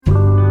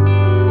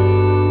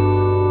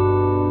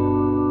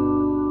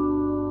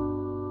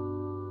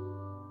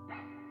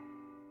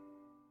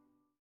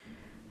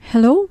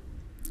Hello,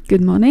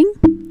 good morning,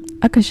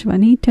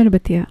 Akashvani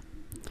Terabatia.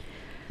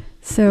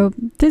 So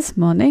this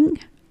morning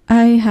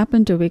I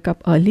happened to wake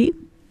up early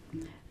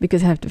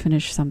because I have to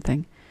finish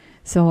something.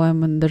 So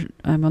I'm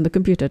on the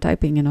computer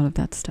typing and all of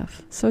that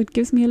stuff. So it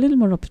gives me a little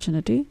more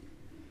opportunity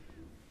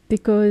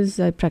because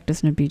I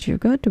practice Nirbij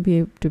Yoga to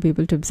be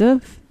able to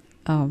observe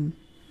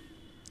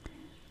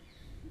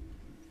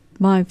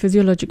my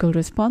physiological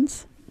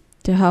response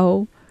to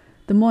how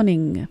the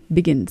morning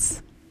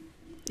begins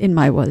in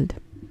my world.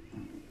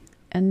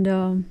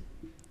 And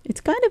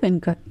it's kind of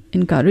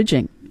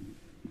encouraging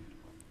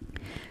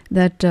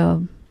that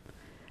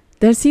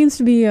there seems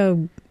to be a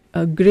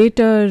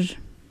greater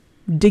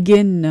dig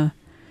in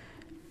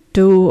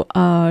to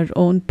our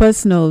own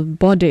personal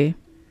body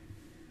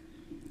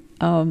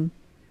in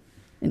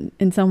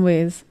some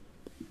ways,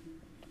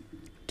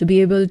 to be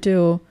able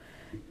to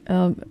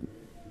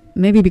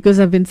maybe because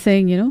I've been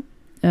saying,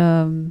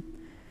 to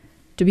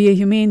be a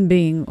humane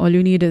being, all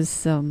you need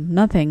is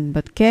nothing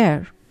but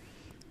care.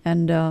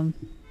 And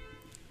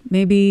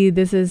maybe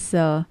this is,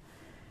 I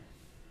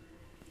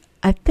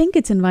think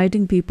it's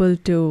inviting people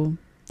to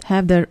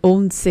have their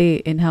own say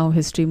in how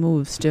history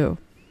moves too.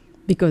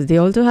 Because they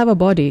also have a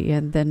body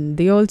and then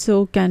they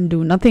also can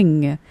do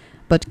nothing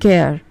but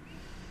care.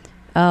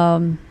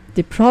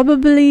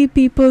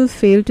 People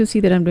fail to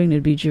see that I'm doing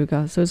Nirbij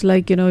Yoga. So it's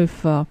like,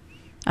 if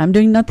I'm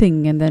doing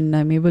nothing and then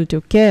I'm able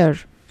to care,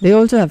 they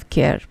also have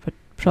care. But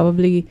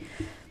probably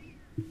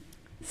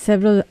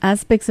several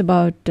aspects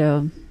about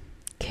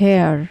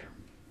care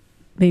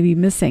may be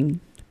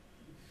missing,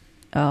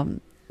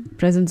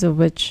 presence of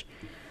which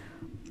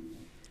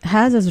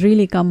has us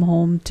really come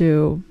home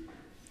to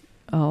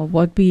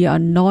what we are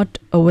not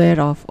aware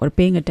of or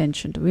paying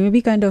attention to. We may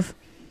be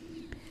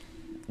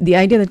the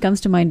idea that comes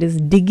to mind is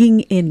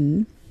digging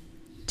in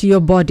to your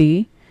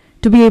body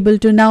to be able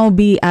to now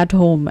be at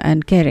home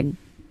and caring.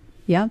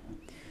 Yeah.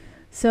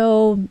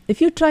 So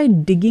if you try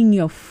digging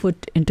your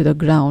foot into the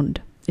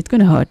ground, it's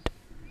going to hurt.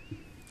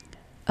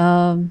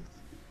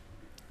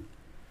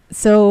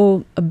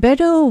 So a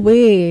better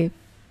way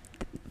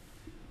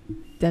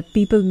that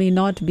people may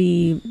not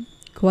be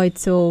quite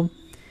so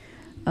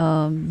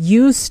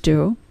used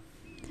to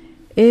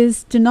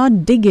is to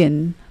not dig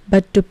in,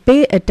 but to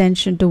pay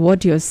attention to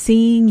what you're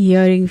seeing,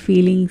 hearing,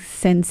 feeling,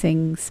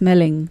 sensing,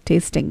 smelling,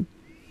 tasting,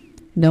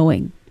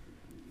 knowing,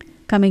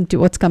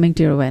 what's coming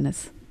to your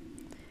awareness.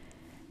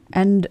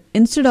 And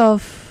instead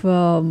of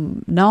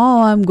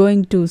now I'm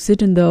going to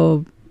sit in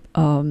the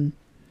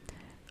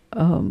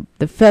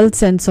felt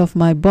sense of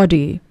my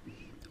body,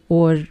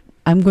 or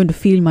I'm going to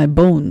feel my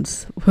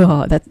bones.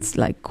 Wow, that's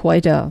like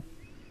quite a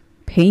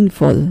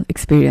painful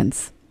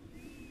experience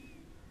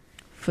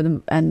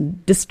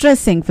and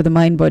distressing for the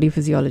mind-body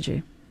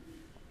physiology.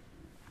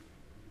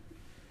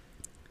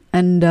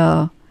 And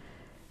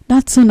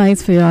not so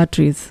nice for your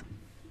arteries,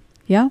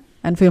 yeah,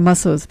 and for your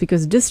muscles,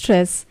 because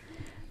distress,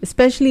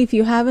 especially if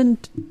you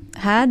haven't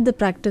had the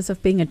practice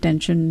of paying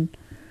attention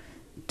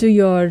to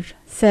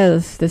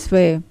yourself this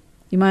way,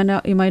 you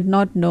might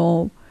not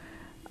know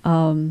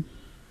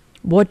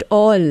what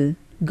all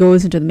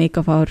goes into the make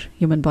of our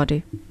human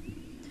body.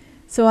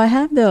 So I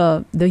have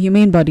the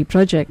Humane Body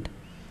Project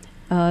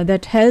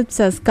that helps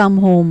us come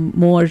home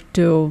more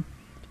to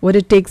what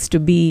it takes to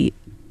be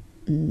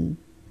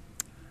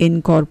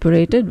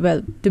incorporated.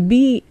 Well, to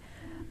be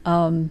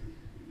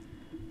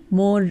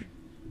more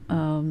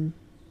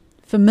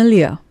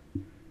familiar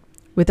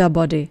with our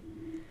body,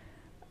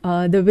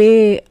 the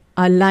way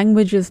our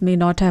languages may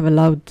not have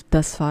allowed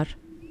thus far.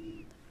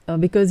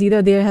 Because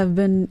either there have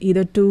been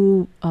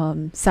too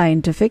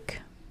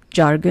scientific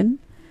jargon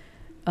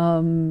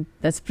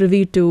that's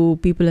privy to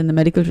people in the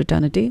medical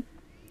fraternity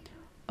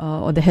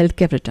or the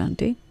healthcare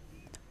fraternity,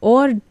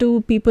 or to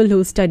people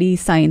who study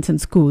science in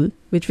school,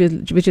 which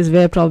is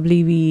where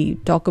probably we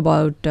talk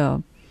about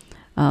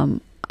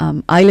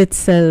islet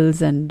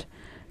cells and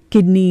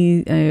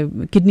kidney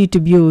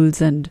tubules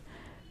and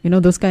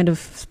those kind of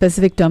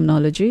specific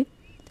terminology,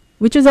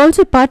 which is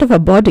also part of our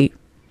body.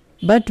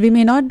 But we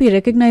may not be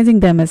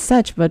recognizing them as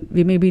such, but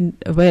we may be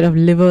aware of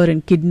liver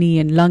and kidney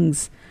and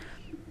lungs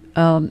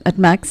at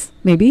max,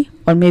 maybe,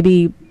 or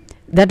maybe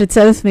that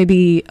itself may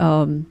be,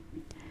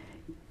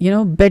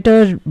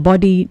 better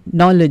body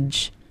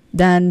knowledge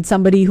than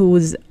somebody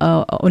who's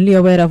only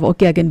aware of,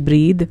 okay, I can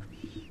breathe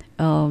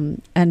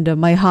and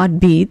my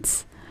heart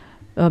beats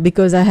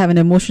because I have an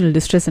emotional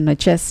distress in my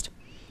chest.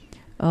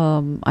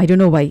 I don't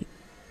know why.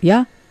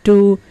 Yeah.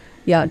 To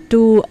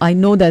I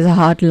know there's a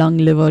heart, lung,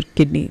 liver,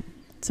 kidney.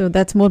 So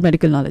that's more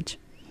medical knowledge.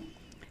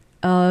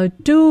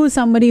 To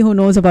somebody who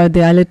knows about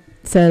the islet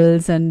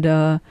cells and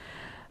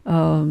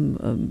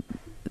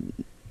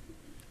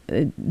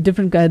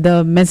different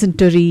the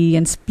mesentery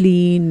and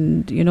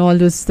spleen, all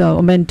those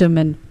omentum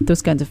and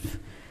those kinds of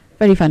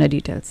very finer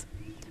details.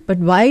 But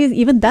why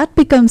even that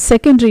becomes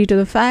secondary to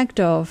the fact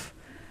of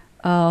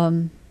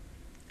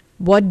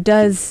what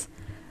does,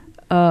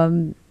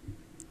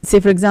 say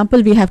for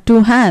example, we have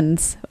two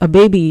hands, a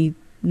baby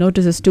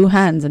notices 2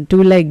 hands and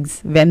 2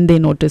 legs when they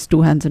notice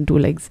 2 hands and 2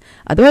 legs.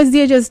 Otherwise,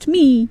 they are just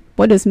me.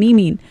 What does me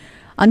mean?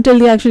 Until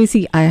they actually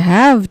see, I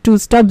have 2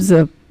 stubs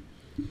that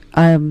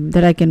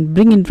I can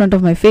bring in front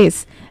of my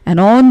face. And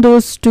on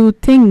those 2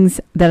 things,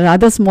 there are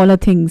other smaller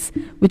things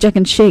which I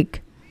can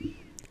shake.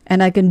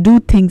 And I can do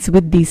things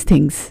with these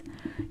things.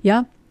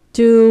 Yeah.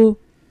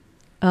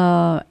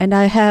 And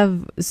I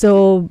have,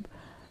 so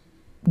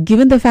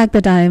given the fact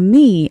that I am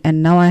me,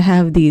 and now I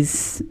have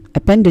these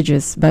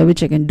appendages by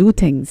which I can do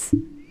things.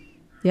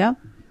 Yeah.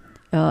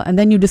 And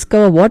then you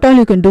discover what all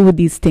you can do with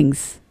these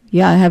things.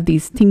 Yeah, I have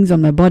these things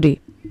on my body.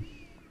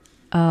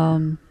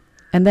 And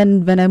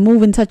then when I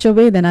move in such a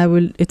way, then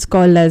it's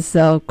called as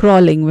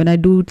crawling. When I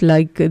do it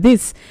like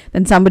this,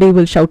 then somebody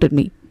will shout at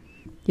me.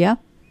 Yeah.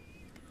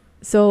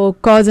 So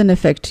cause and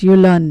effect, you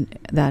learn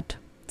that.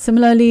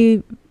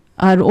 Similarly,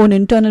 our own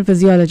internal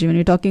physiology, when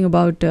you're talking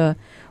about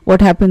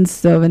what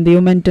happens when the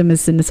omentum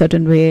is in a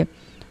certain way,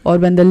 or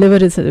when the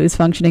liver is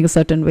functioning a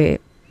certain way,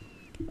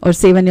 or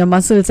say when your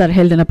muscles are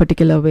held in a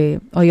particular way,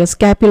 or your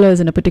scapula is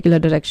in a particular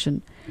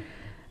direction.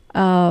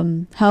 How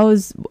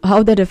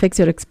that affects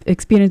your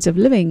experience of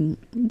living.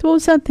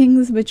 Those are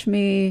things which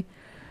may,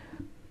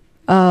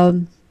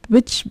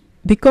 which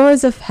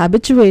because of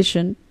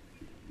habituation,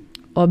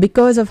 or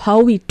because of how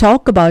we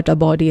talk about our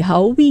body,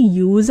 how we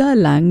use our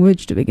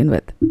language to begin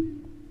with.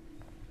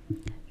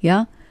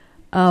 Yeah.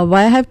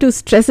 Why I have to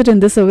stress it in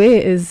this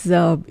way is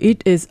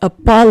it is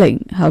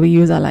appalling how we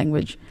use our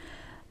language.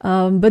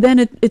 But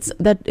then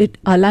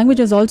our language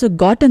has also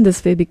gotten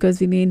this way because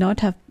we may not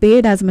have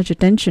paid as much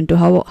attention to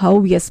how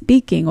we are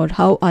speaking, or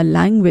how our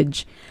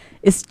language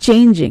is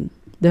changing,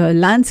 the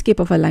landscape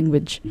of our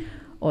language,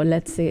 or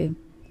let's say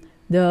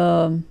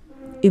the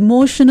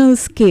emotional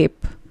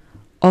scape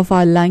of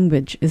our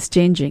language is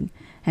changing,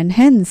 and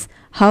hence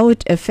how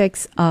it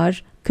affects our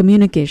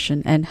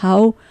communication, and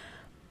how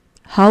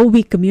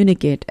we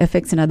communicate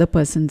affects another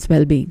person's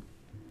well-being.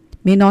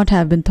 May not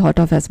have been thought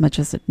of as much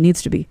as it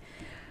needs to be.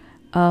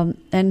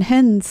 And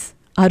hence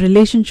our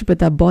relationship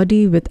with our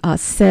body, with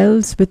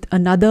ourselves, with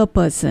another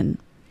person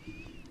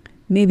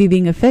may be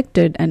being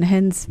affected, and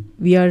hence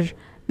we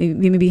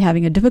may be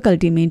having a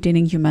difficulty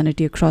maintaining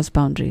humanity across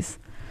boundaries,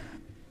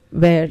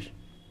 where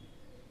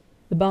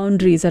the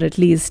boundaries are at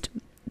least,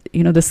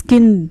 the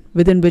skin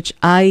within which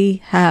I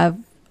have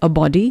a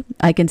body.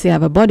 I can say I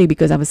have a body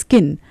because I have a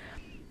skin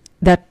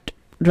that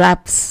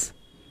wraps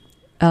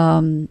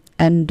and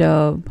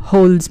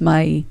holds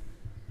my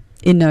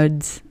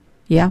innards,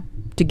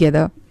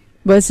 together,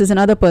 versus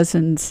another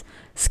person's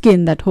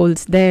skin that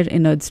holds their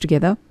innards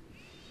together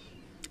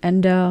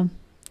and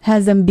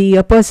has them be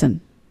a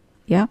person.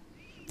 Yeah.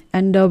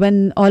 And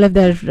when all of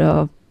their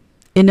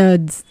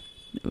innards,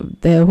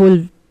 their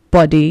whole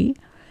body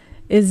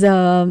is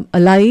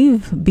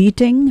alive,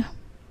 beating,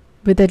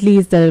 with at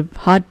least the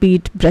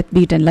heartbeat, breath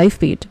beat, and life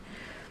beat,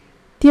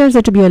 they are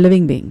said to be a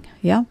living being.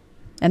 Yeah.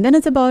 And then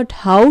it's about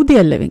how they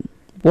are living.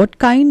 What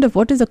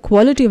is the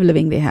quality of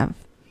living they have?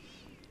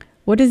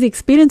 What is the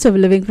experience of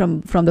living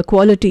from the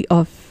quality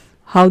of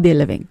how they're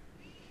living?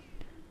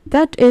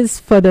 That is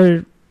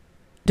further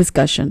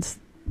discussions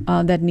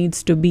that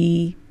needs to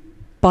be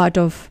part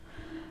of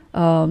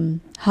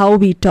how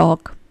we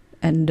talk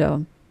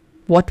and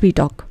what we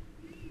talk.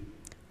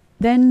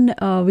 Then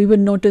we would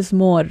notice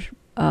more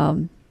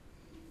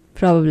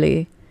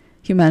probably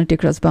humanity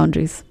across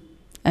boundaries.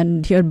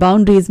 And here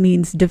boundaries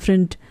means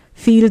different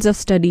fields of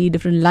study,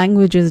 different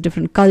languages,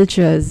 different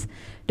cultures,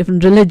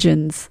 different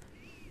religions,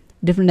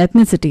 different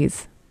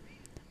ethnicities.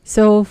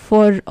 So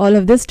for all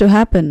of this to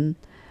happen,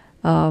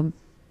 when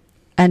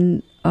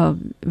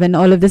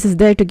all of this is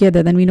there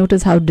together, then we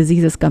notice how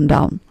diseases come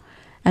down.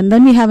 And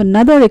then we have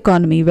another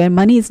economy where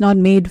money is not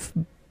made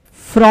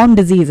from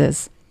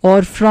diseases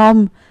or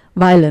from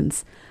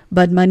violence,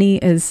 but money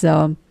is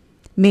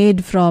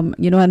made from,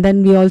 and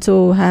then we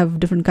also have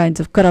different kinds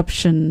of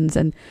corruptions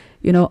and,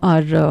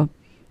 our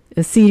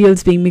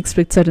cereals being mixed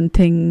with certain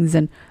things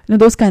and,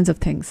 those kinds of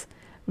things,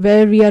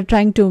 where we are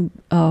trying to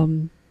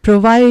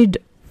provide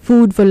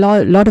food for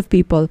a lot of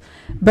people.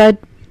 But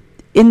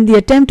in the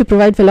attempt to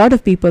provide for a lot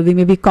of people, we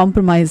may be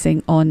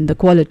compromising on the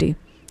quality.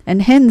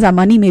 And hence our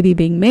money may be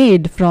being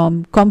made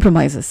from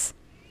compromises.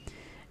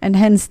 And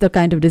hence the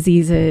kind of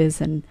diseases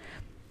and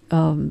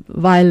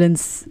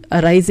violence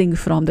arising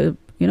from the,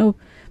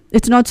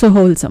 it's not so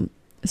wholesome.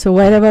 So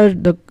wherever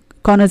the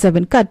corners have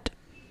been cut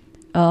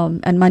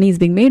and money is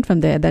being made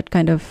from there, that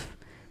kind of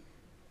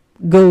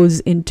goes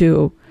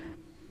into,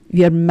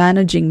 we are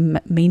managing,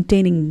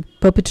 maintaining,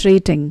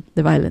 perpetrating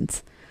the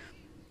violence,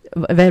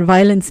 where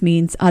violence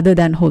means other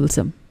than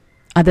wholesome,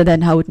 other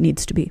than how it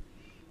needs to be.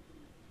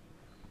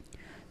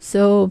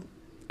 So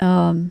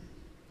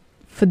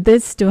for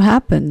this to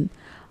happen,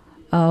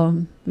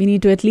 we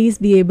need to at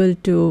least be able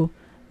to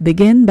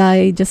begin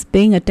by just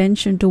paying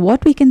attention to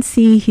what we can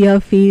see, hear,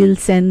 feel,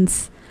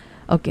 sense.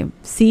 Okay,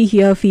 see,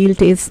 hear, feel,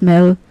 taste,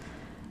 smell.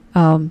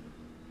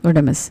 What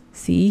I miss?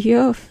 See,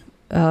 hear,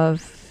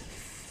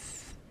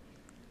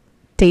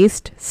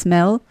 taste,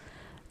 smell,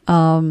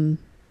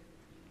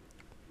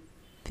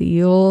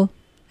 feel,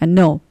 and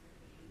know.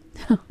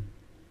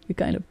 We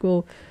kind of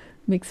go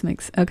mix.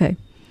 Okay.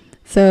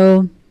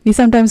 So we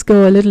sometimes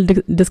go a little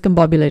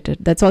discombobulated.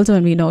 That's also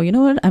when we know, you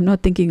know what, I'm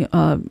not thinking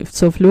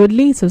so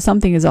fluidly, so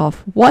something is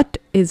off. What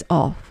is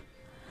off?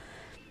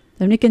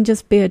 Then we can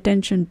just pay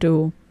attention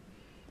to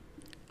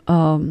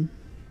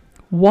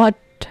what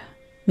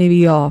may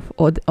be off,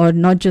 or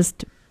not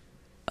just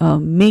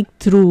make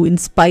through in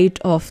spite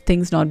of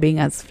things not being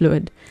as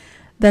fluid.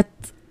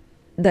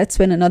 That's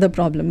when another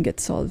problem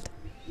gets solved.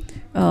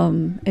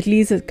 At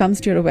least it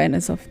comes to your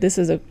awareness of this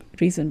is a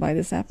reason why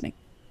this is happening.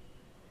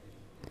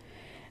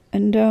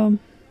 And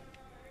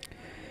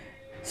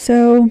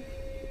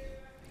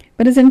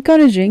but it's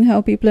encouraging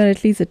how people are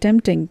at least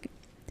attempting,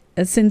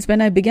 since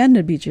when I began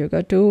Nirbij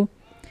Yoga to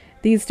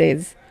these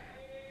days,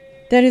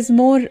 there is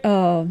more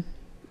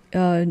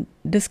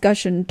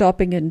discussion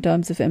topic in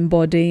terms of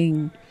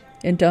embodying,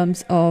 in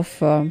terms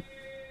of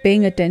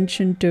paying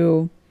attention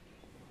to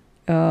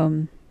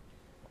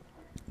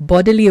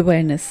bodily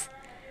awareness.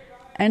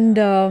 And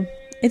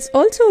it's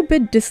also a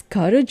bit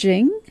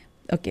discouraging.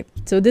 Okay,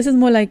 so this is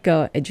more like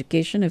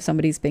education if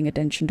somebody is paying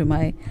attention to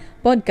my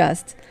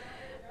podcasts.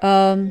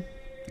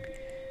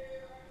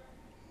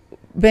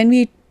 When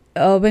we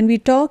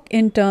talk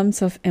in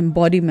terms of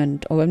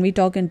embodiment, or when we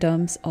talk in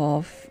terms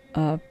of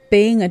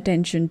paying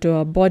attention to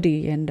our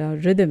body and our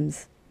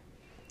rhythms,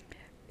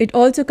 it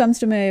also comes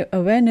to my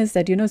awareness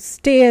that,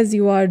 stay as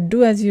you are,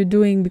 do as you're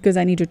doing, because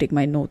I need to take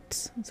my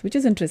notes, which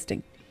is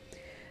interesting.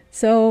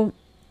 So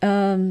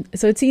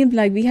it seems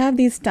like we have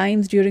these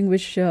times during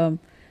which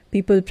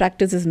people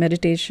practice this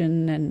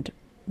meditation and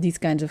these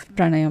kinds of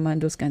pranayama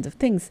and those kinds of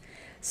things.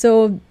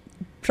 So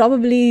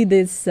probably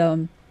this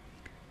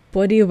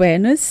body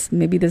awareness,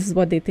 maybe this is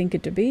what they think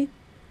it to be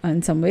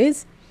in some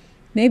ways,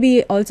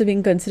 maybe also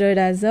being considered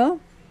as a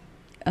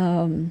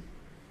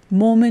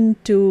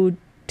moment to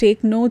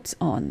take notes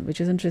on, which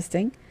is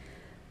interesting,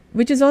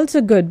 which is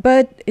also good.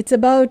 But it's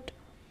about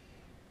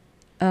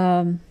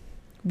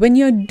when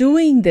you're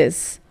doing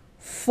this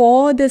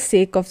for the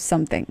sake of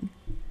something,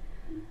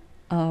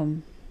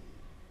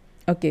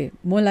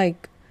 more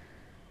like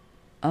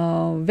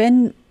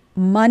when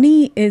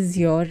money is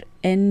your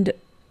end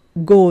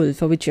goal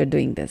for which you're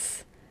doing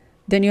this,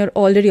 then you're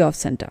already off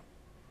center.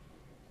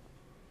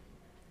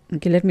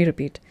 Okay, let me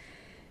repeat.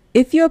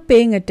 If you're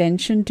paying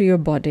attention to your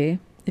body,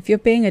 if you're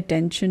paying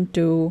attention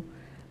to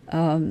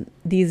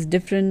these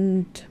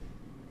different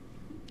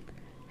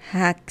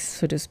hacks,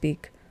 so to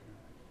speak,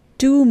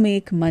 to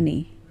make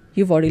money,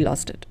 you've already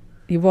lost it.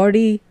 You've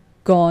already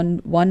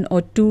gone 1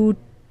 or 2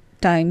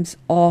 times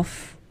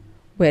off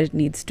where it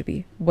needs to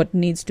be, what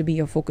needs to be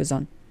your focus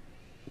on.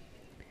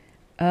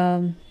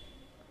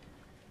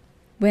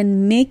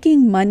 When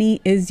making money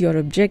is your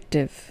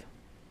objective,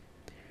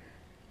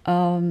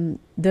 the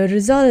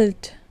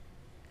result,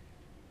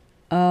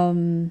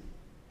 money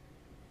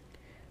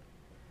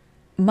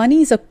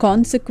is a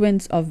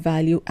consequence of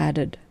value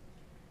added.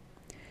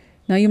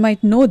 Now you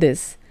might know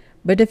this,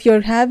 but if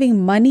you're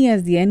having money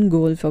as the end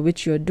goal for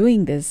which you're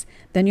doing this,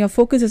 then your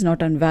focus is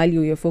not on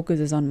value, your focus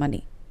is on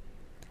money.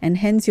 And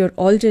hence you're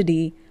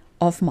already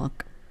off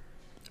mark,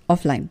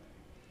 offline.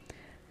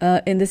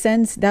 In the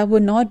sense that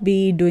would not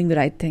be doing the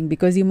right thing,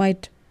 because you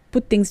might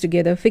put things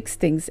together, fix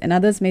things, and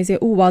others may say,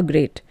 oh, wow,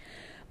 great.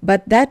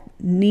 But that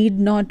need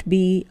not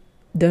be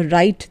the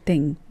right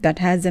thing that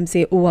has them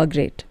say, oh, wow,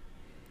 great.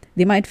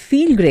 They might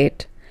feel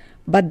great,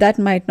 but that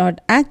might not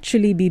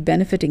actually be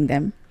benefiting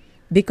them,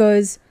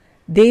 because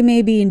they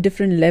may be in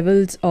different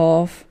levels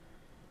of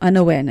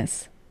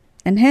unawareness.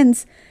 And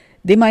hence,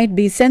 they might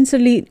be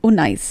sensorily, oh,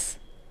 nice,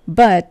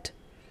 but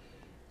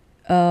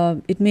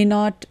it may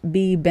not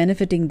be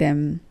benefiting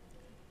them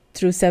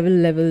through several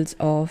levels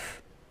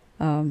of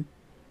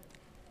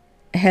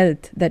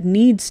health that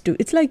needs to.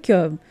 It's like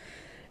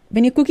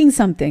when you're cooking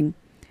something,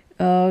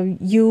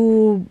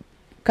 you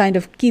kind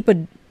of keep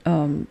a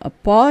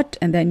pot,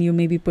 and then you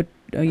maybe put,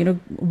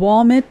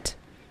 warm it,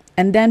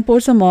 and then pour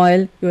some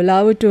oil, you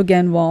allow it to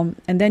again warm,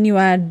 and then you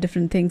add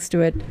different things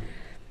to it.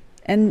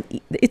 And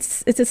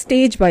it's a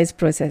stage-wise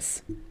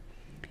process.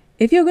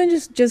 If you're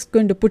just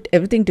going to put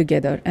everything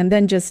together and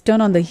then just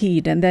turn on the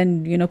heat and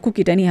then, cook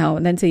it anyhow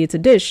and then say it's a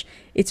dish,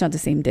 it's not the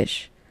same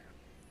dish.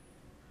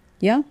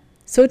 Yeah?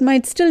 So it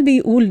might still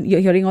be, you're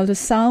hearing all the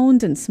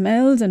sounds and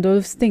smells and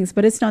those things,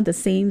 but it's not the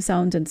same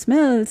sounds and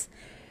smells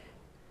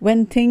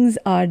when things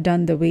are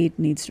done the way it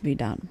needs to be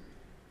done.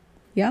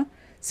 Yeah?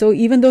 So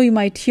even though you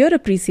might hear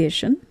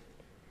appreciation,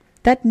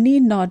 that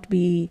need not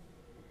be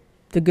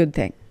the good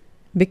thing,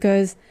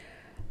 because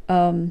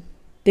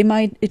it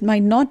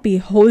might not be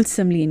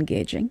wholesomely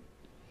engaging.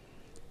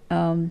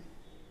 And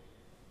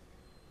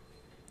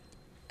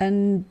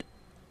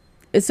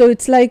so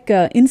it's like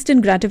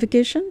instant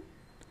gratification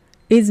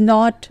is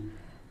not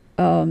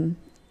an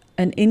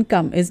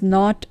income, is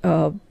not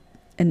a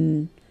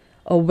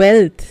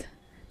wealth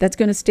that's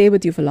going to stay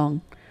with you for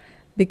long.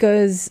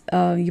 Because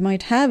you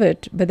might have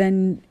it, but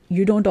then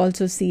you don't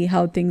also see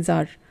how things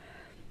are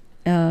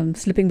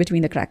slipping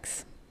between the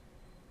cracks.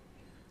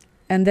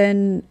 And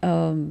then,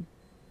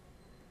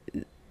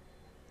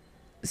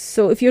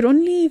 so if you're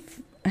only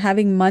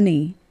having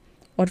money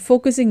or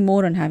focusing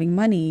more on having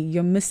money,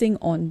 you're missing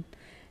on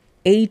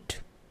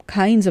 8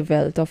 kinds of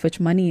wealth, of which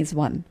money is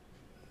one.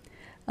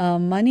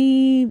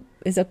 Money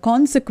is a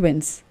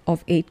consequence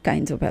of 8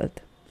 kinds of wealth.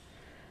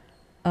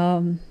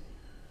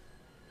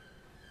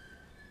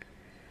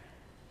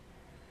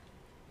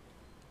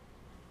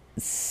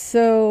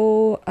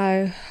 So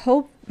I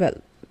hope,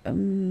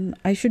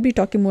 I should be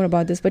talking more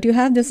about this, but you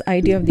have this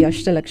idea of the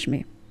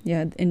Ashtalakshmi.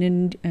 Yeah,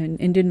 in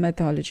Indian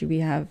mythology, we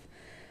have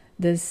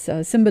this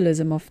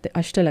symbolism of the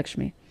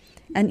Ashtalakshmi.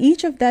 And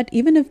each of that,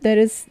 even if there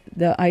is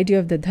the idea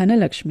of the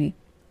Dhanalakshmi,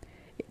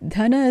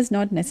 Dhana is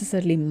not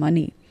necessarily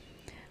money,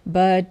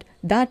 but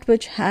that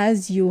which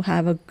has you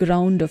have a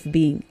ground of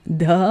being.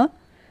 Dhana,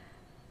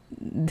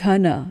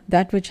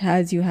 that which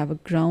has you have a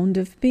ground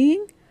of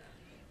being,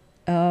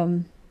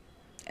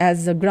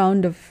 as a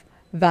ground of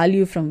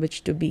value from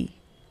which to be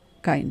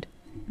kind.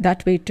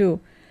 That way too.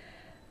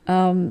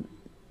 And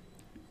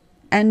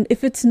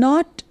if it's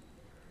not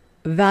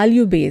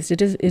value-based,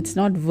 it's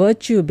not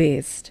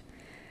virtue-based,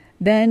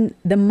 then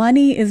the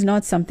money is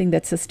not something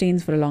that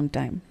sustains for a long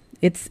time.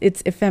 It's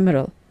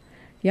ephemeral,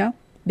 yeah,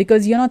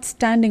 because you're not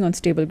standing on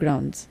stable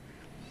grounds.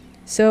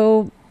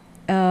 So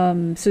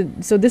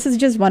this is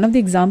just one of the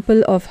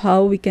example of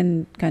how we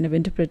can kind of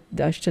interpret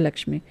the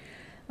Ashtalakshmi.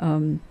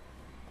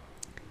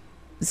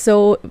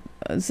 So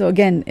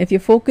again, if your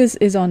focus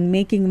is on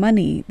making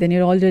money, then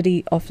you're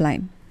already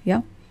offline,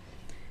 yeah.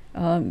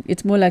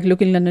 It's more like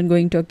looking London,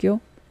 going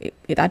Tokyo.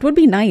 That would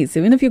be nice.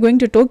 Even if you're going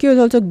to Tokyo is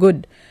also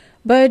good.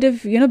 But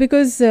if,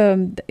 because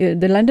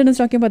the London is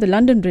talking about the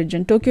London Bridge,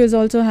 and Tokyo is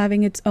also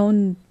having its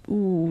own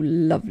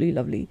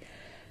lovely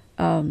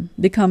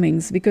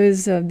becomings,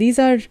 because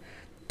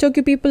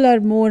Tokyo people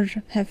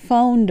have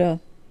found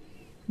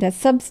that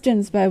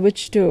substance by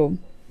which to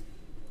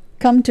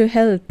come to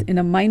health in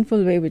a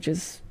mindful way, which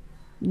is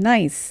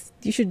nice.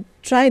 You should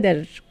try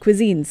their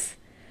cuisines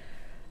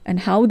and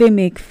how they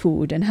make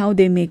food and how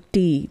they make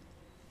tea.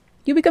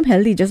 You become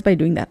healthy just by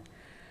doing that.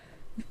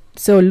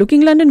 So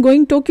looking London,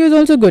 going Tokyo is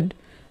also good.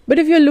 But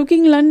if you're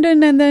looking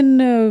London and then,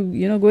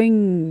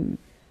 going,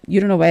 you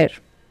don't know where,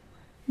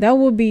 that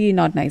would be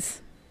not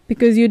nice.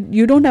 Because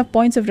you don't have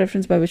points of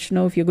reference by which to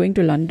know if you're going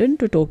to London,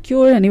 to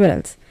Tokyo, or anywhere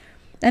else.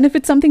 And if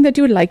it's something that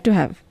you would like to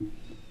have.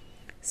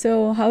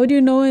 So how do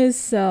you know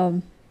is,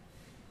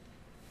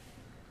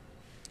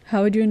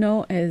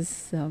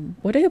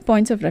 what are your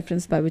points of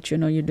reference by which you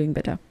know you're doing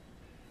better?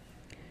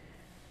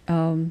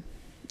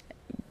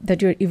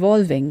 That you're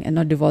evolving and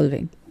not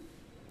devolving.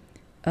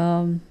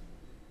 So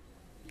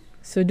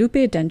do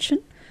pay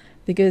attention,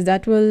 because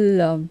that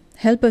will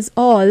help us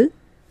all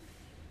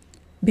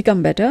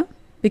become better.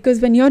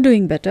 Because when you're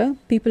doing better,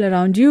 people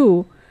around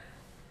you,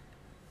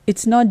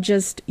 it's not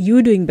just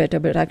you doing better,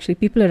 but actually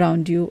people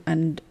around you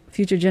and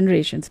future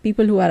generations,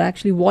 people who are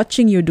actually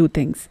watching you do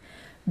things,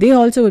 they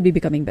also will be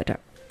becoming better.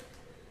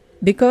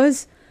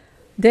 Because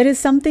there is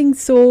something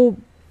so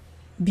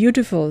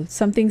beautiful,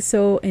 something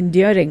so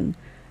endearing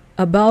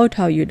about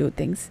how you do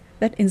things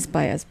that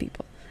inspires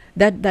people,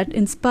 that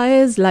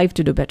inspires life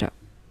to do better.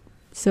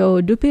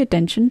 So do pay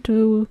attention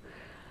to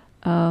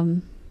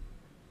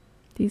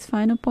these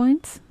finer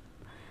points.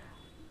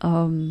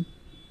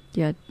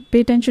 Pay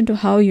attention to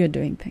how you're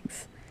doing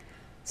things.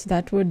 So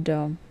that would,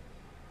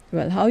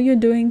 how you're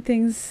doing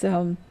things.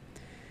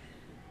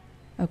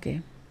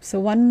 Okay, so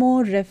one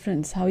more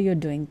reference, how you're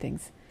doing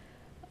things.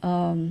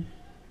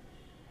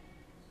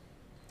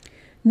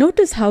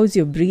 Notice how's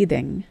your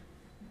breathing,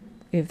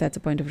 if that's a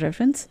point of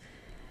reference.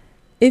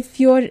 If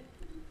you're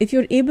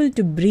able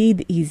to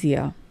breathe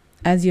easier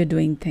as you're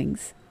doing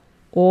things,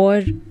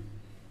 or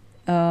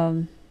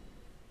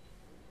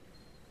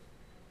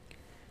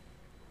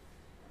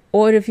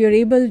if you're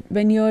able,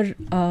 when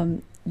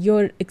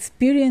you're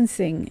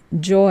experiencing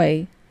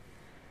joy.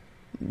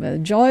 Well,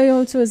 joy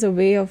also is a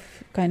way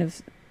of kind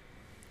of,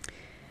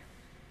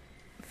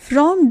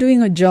 from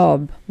doing a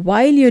job,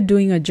 while you're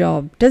doing a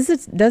job, does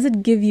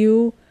it give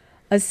you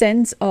a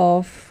sense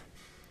of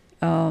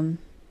I'm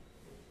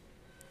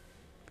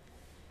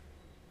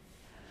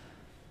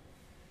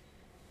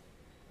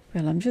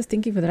just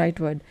thinking for the right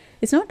word.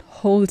 It's not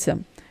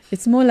wholesome.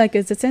 It's more like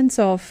it's a sense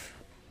of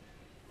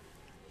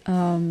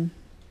in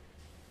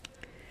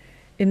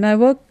my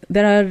work,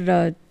 there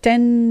are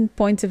 10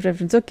 points of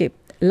reference. Okay,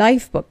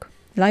 Lifebook.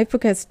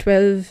 Lifebook has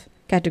 12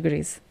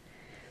 categories.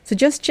 So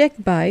just check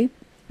by,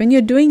 when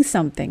you're doing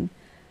something,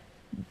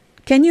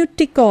 can you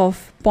tick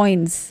off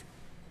those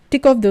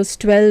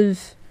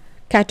 12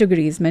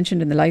 categories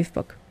mentioned in the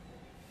Lifebook?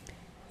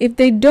 If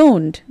they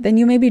don't, then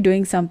you may be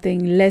doing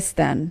something less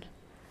than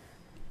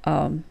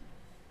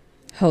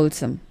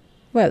wholesome.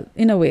 Well,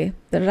 in a way,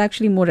 there are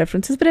actually more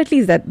references, but at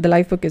least that the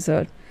Lifebook is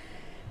a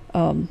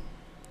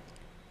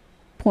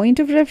point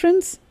of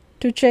reference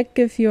to check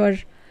if you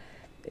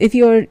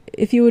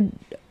would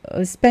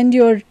spend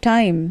your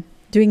time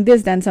doing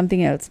this than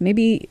something else.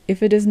 Maybe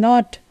if it is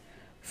not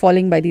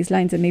falling by these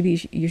lines, then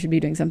maybe you should be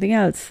doing something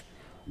else.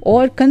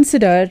 Or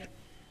consider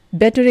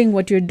bettering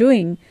what you're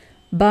doing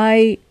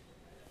by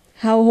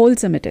how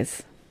wholesome it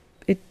is.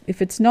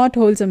 if it's not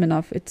wholesome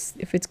enough,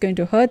 if it's going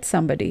to hurt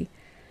somebody,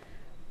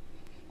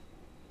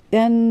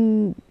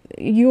 then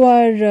you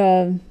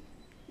are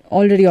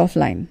already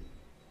offline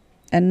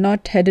and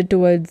not headed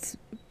towards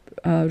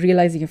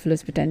realizing your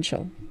fullest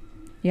potential.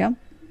 Yeah.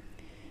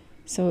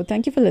 So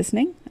thank you for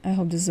listening. I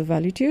hope this is of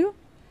value to you.